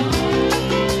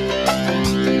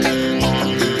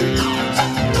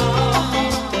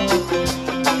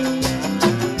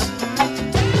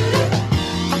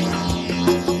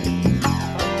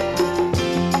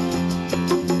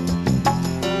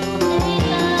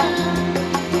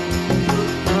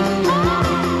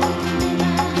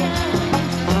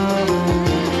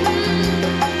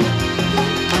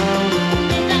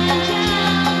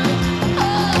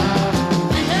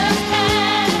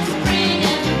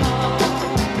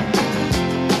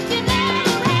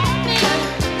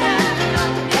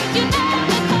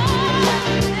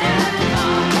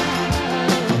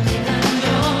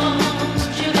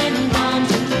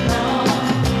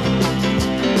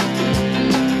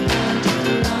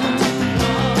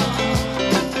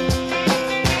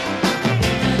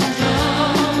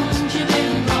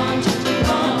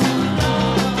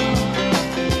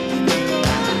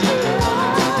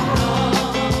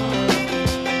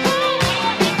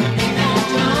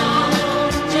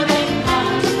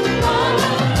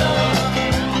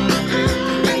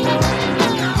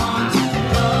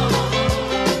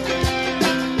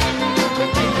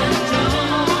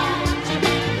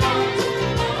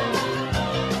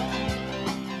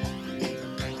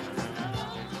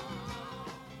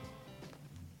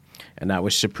 And that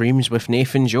was Supremes with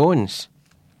Nathan Jones.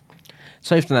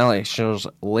 South Lanarkshire's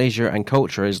Leisure and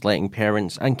Culture is letting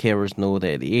parents and carers know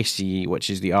that the ACE,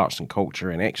 which is the Arts and Culture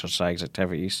and Exercise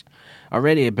Activities, are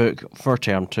ready to book for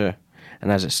term 2.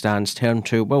 and as it stands, Term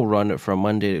 2 will run from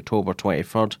Monday, October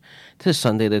 23rd to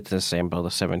Sunday, December the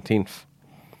 17th.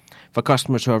 For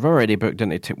customers who have already booked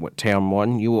into Term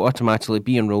 1, you will automatically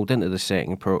be enrolled into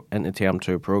the into Term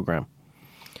 2 programme.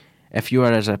 If you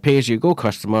are as a pay-as-you-go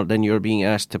customer, then you are being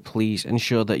asked to please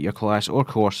ensure that your class or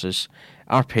courses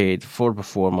are paid for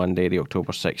before Monday, the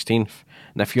October 16th.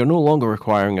 And if you're no longer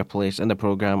requiring a place in the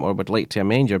programme or would like to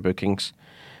amend your bookings,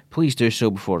 please do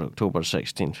so before October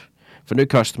 16th. For new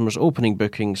customers, opening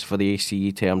bookings for the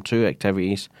ACE Term 2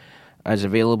 activities is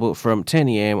available from 10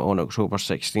 a.m. on October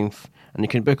 16th, and you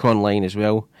can book online as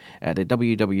well at the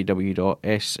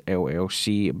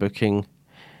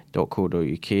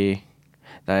www.slcbooking.co.uk.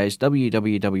 That is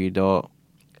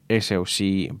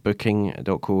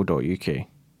www.slcbooking.co.uk.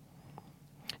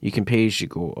 You can pay as you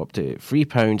go up to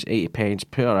 £3.80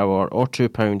 per hour or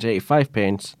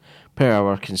 £2.85 per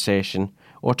hour concession,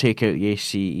 or take out the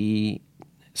ACE/Tiny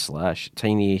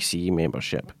ACE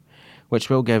membership, which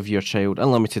will give your child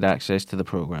unlimited access to the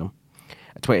programme.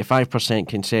 A 25%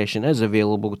 concession is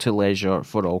available to leisure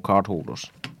for all cardholders.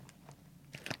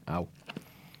 Ow.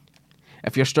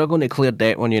 If you're struggling to clear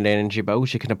debt on your energy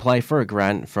bills, you can apply for a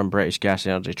grant from British Gas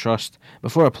Energy Trust.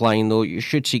 Before applying, though, you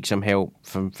should seek some help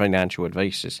from financial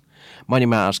advisors. Money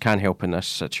Matters can help in this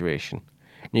situation.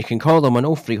 You can call them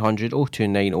on 0300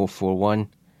 029 041.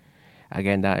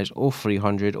 Again, that is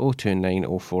 0300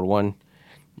 029 041.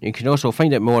 You can also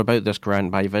find out more about this grant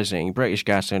by visiting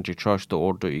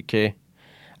britishgasenergytrust.org.uk.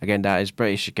 Again, that is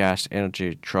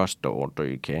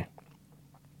britishgasenergytrust.org.uk.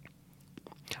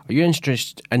 Are you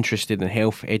interested in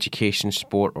health, education,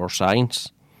 sport or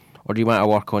science? Or do you want to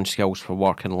work on skills for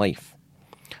work and life?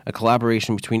 A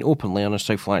collaboration between Open Learning and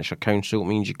South Lanarkshire Council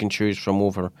means you can choose from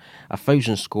over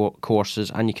 1,000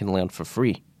 courses and you can learn for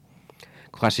free.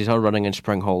 Classes are running in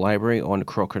Spring Hall Library on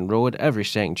Crochan Road every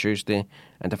second Tuesday,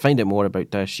 and to find out more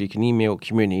about this you can email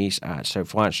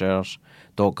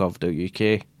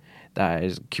communities@southlanarkshires.gov.uk. That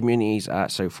is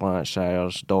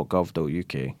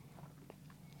communities@southlanarkshires.gov.uk.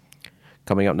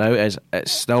 Coming up now is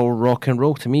It's Still Rock and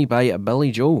Roll to Me by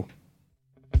Billy Joel.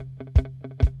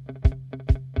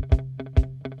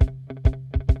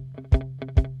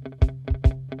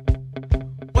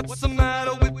 What's the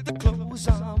matter with the clothes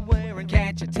I'm wearing?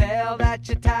 Can't you tell that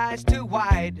your tie's too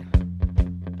wide?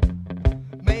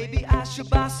 Maybe I should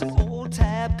buy some old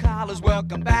tab collars.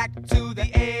 Welcome back to the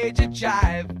age of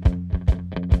jive.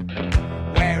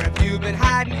 Where have you been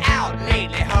hiding out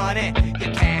lately, honey?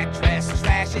 You can't dress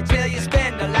trashy till you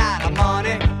spend a lot of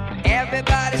money.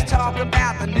 Everybody's talking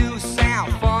about the new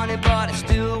sound, funny, but it's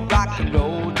still rock and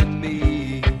roll to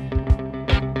me.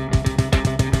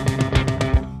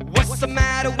 What's the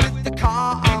matter with the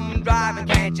car I'm driving?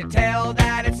 Can't you tell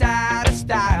that it's out of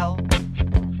style?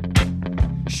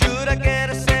 Should I get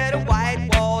a set of white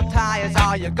wall tires?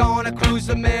 Are you gonna cruise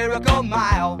the Miracle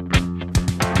Mile?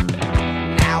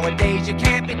 Nowadays you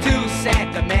can't be too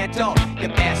sentimental. Your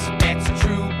best bet's a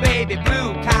true baby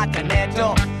blue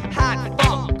Continental. Hot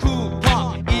funk, cool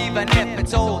punk, even if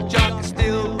it's old junk, it's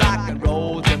still rock and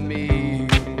roll to me.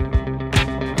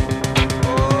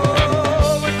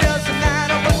 Oh, it doesn't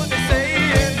matter what they say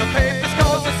in the papers,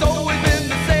 'cause it's always been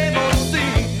the same old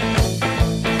scene.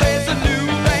 There's a new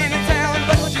thing in town,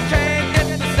 but you can't get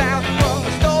the sound from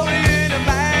a story in a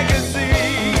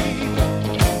magazine.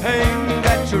 Ain't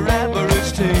that your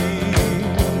average teen?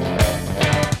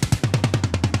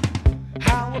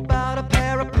 How about a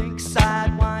pair of pink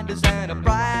sidewinders and a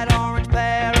bright orange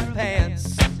pair of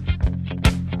pants?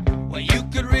 Well, you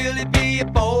could really be a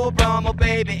Beau Brummel,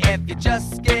 baby, if you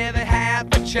just give it half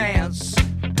a chance.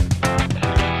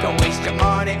 Don't waste your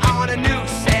money on a new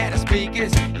set of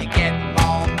speakers. You get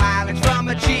more mileage from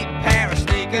a cheap pair of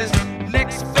sneakers.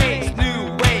 Next phase,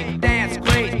 new wave, dance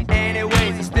crazy.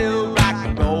 Anyways, it's still rock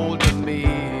and roll to me.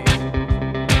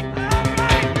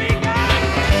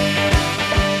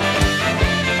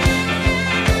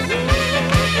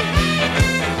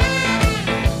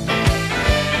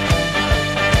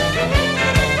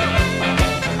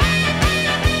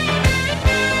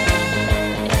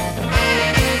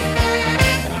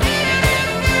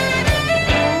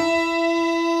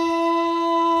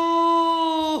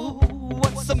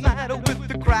 What's the matter with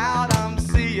the crowd I'm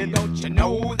seeing? Don't you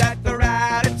know that they're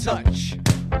out of touch?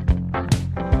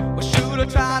 Well, should I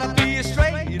try to be a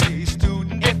straight A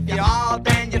student? If you are,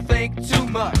 then you think too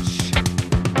much.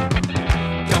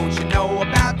 Don't you know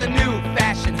about the new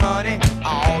fashion, honey?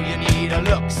 All you need are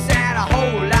looks and a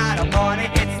whole lot of money.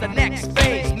 It's the next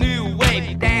phase, new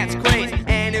wave, dance craze.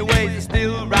 Anyways, it's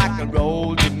still rock and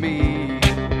roll to me.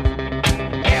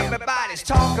 Everybody's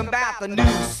talking about the new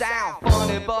sound,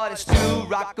 funny, but it's still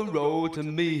rock and roll to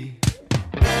me.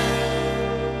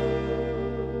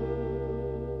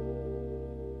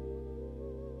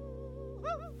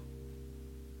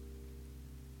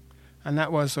 And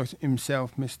that was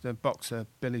himself, Mr. Boxer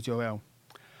Billy Joel,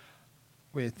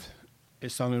 with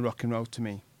It's Only Rock and Roll to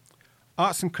Me.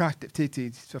 Arts and craft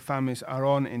activities for families are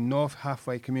on in North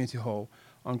Halfway Community Hall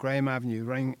on Graham Avenue,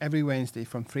 running every Wednesday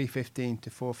from 3:15 to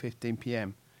 4:15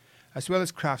 p.m. As well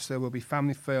as crafts, there will be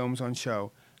family films on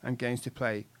show and games to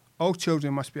play. All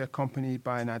children must be accompanied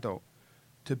by an adult.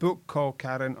 To book, call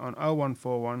Karen on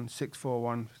 0141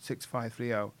 641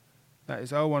 6530. That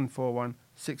is 0141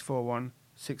 641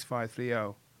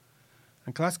 6530.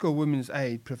 And Glasgow Women's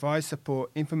Aid provides support,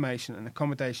 information and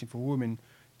accommodation for women,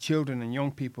 children and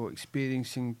young people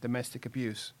experiencing domestic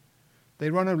abuse. They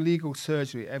run a legal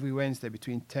surgery every Wednesday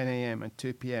between 10 a.m. and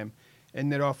 2 p.m. in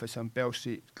their office on Bell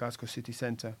Street, Glasgow City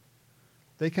Centre.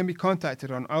 They can be contacted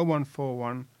on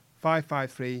 0141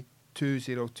 553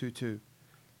 2022.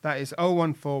 That is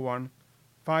 0141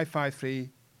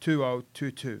 553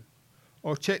 2022.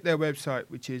 Or check their website,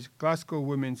 which is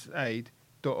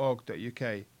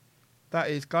glasgowwomensaid.org.uk. That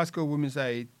is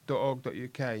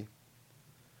glasgowwomensaid.org.uk.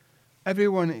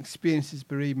 Everyone experiences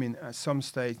bereavement at some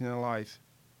stage in their life,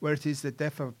 where it is the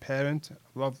death of a parent, a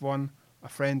loved one, a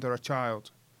friend or a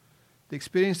child. The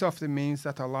experience often means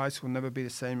that our lives will never be the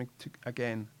same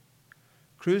again.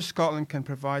 Cruise Scotland can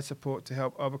provide support to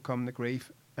help overcome the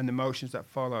grief and emotions that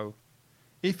follow.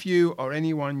 If you or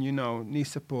anyone you know needs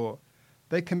support,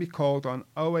 they can be called on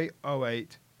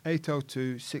 0808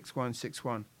 802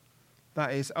 6161.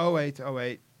 That is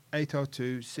 0808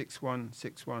 802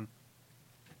 6161.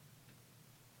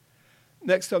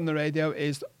 Next on the radio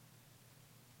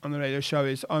show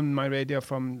is On My Radio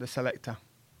from the Selector.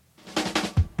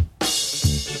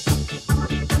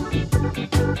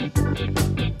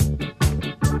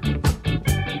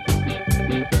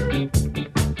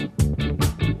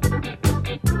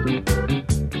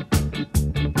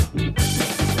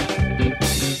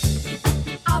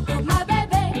 I put my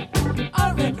baby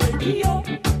on red radio.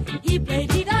 He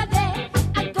played it all day.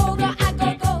 I go.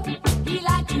 He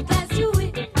liked to dance to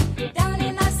it down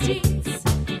in the streets.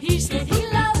 He said he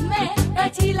loved me,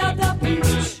 but he loved the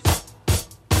blues.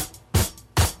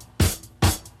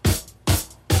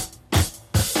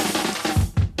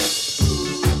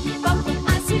 But when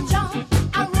I switch on,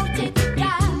 I rotate the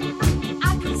dial. I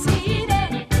can see it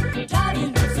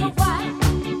driving me so wild.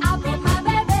 I put my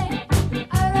baby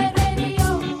on red radio.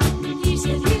 He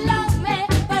said he loved me,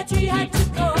 but he had to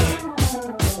go.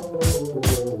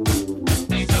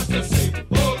 He's just the same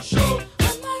old show.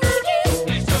 On my radio,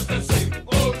 He's just the same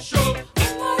old show. on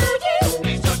my radio,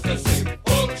 He's just the same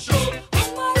old show. on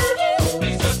my radio,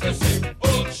 He's just the same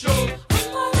old show. on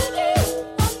my radio,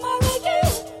 on my radio,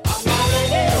 on my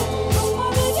radio, on my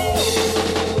radio.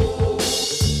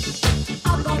 I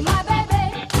got my baby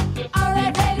on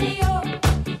red radio.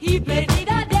 He played it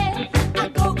all day. I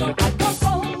go.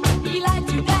 He liked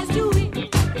to dance to it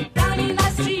down in the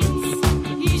streets.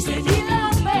 He said he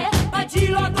loved me, but he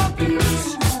loved the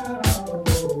blues.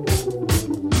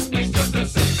 He's just the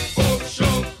same old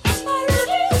show. On my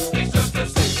radio, He's just the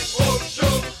same old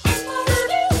show. on my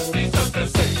radio, He's just the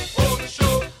same old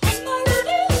show. on my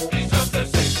radio. He's just the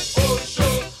same old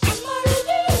show. On my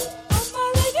radio, on my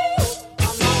radio,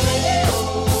 on my radio,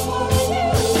 on my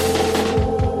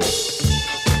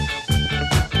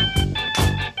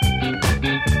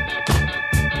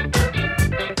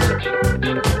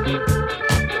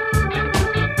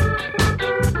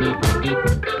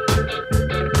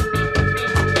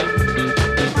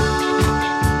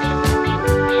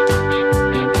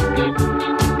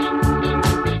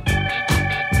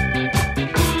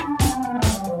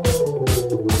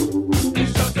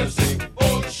He's just the same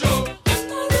old show.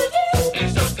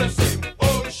 He's just the same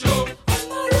old show.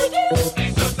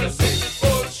 He's just the same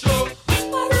old show.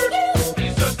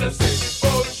 He's just the same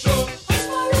old show.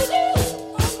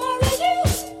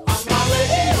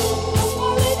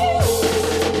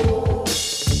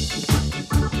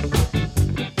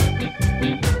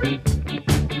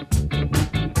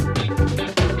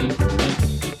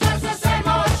 Just the same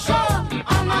old show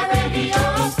on my radio.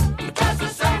 Just the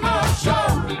same old show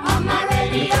on my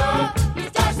radio.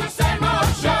 Just the same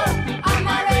old show on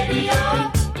my radio.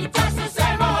 Just the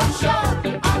same old show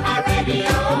on my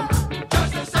radio.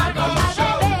 Just the same old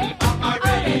show on my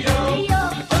radio.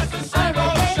 Just the same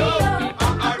old show on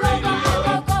my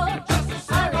radio. Just the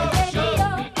same old show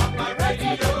on my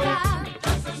radio.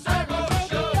 Just the same old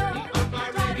show on my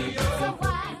radio.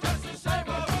 Just the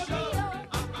same old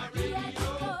show on my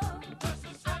radio. Just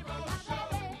the same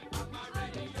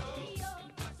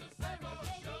old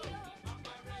show on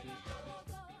my radio. Just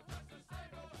the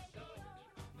same old show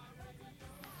on my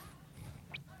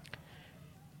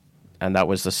And that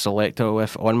was the Selector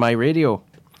with On My Radio.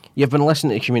 You've been listening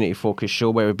to the Community Focus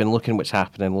Show, where we've been looking at what's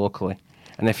happening locally.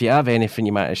 And if you have anything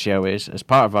you might to share with us as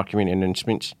part of our community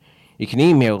announcements, you can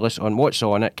email us on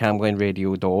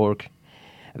what'son@camglenradio.org.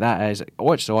 That is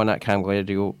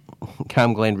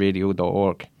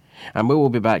what'son@camglenradio.org. And we will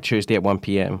be back Tuesday at 1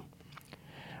 p.m.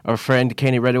 Our friend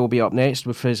Kenny Riddle will be up next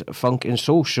with his Funk and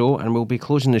Soul show, and we'll be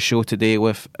closing the show today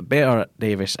with Better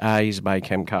Davis Eyes by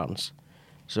Kim Carnes.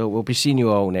 So we'll be seeing you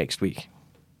all next week.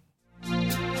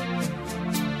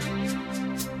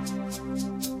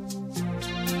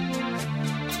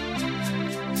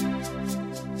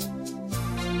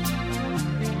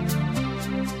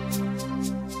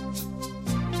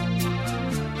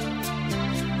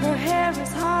 Her hair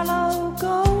is hollow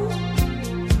gold,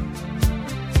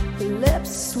 her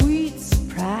lips sweet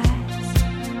surprise.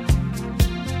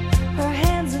 Her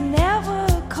hands are never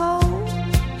cold.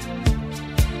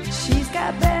 She's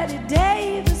got Betty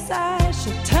Davis eyes.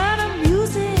 She'll turn her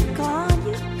music on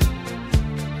you.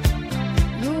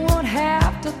 You won't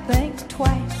have to think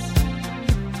twice.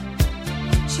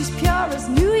 She's pure as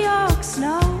New York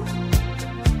snow.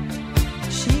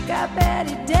 She got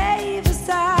Betty Davis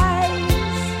eyes.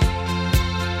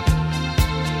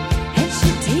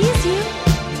 Tease you,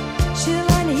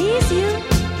 she'll unease you,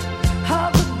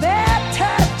 all the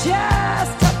better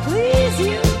just to please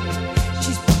you.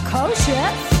 She's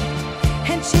precocious,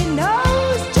 and she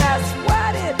knows just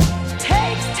what it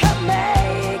takes to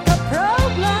make a pro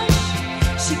blush.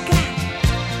 She got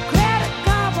Greta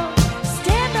Garbo,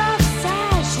 stand off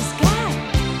side. She's got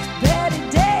Betty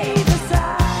Davis eyes.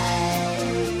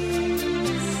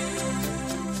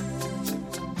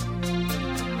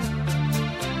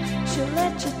 She'll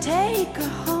let you take her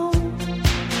home.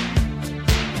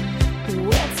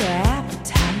 Whet's her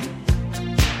appetite?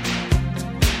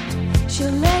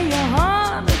 She'll lay you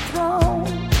on the throne.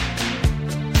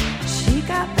 She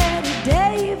got Betty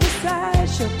Davis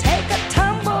eyes. She'll take a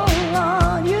tumble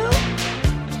on you,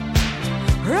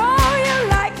 roll you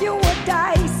like you were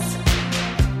dice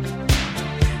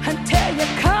until you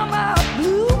come out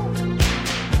blue.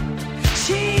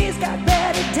 She's got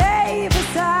Betty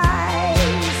Davis eyes.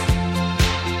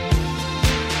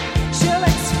 She'll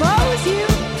expose you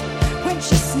when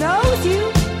she snows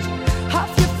you off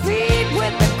your feet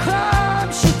with the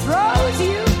crumbs she throws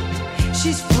you.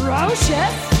 She's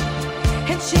ferocious,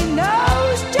 and she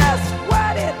knows just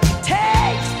what it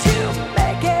takes to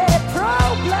make it pro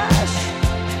blush.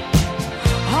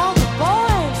 All the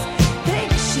boys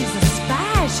think she's a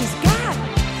spy. She's got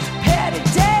Betty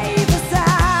Davis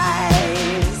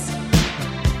eyes.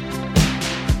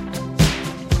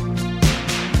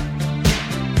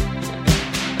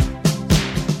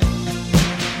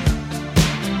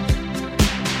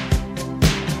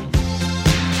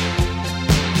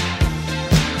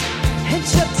 And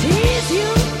she'll tease you,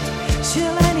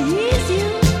 she'll unease you,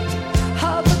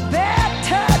 all the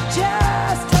better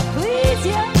just to please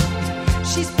you.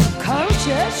 She's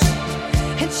precocious,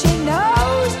 and she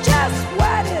knows just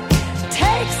what it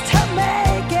takes to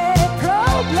make it pro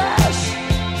blush.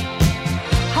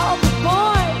 All the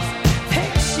boys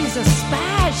think she's a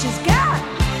spy. She's got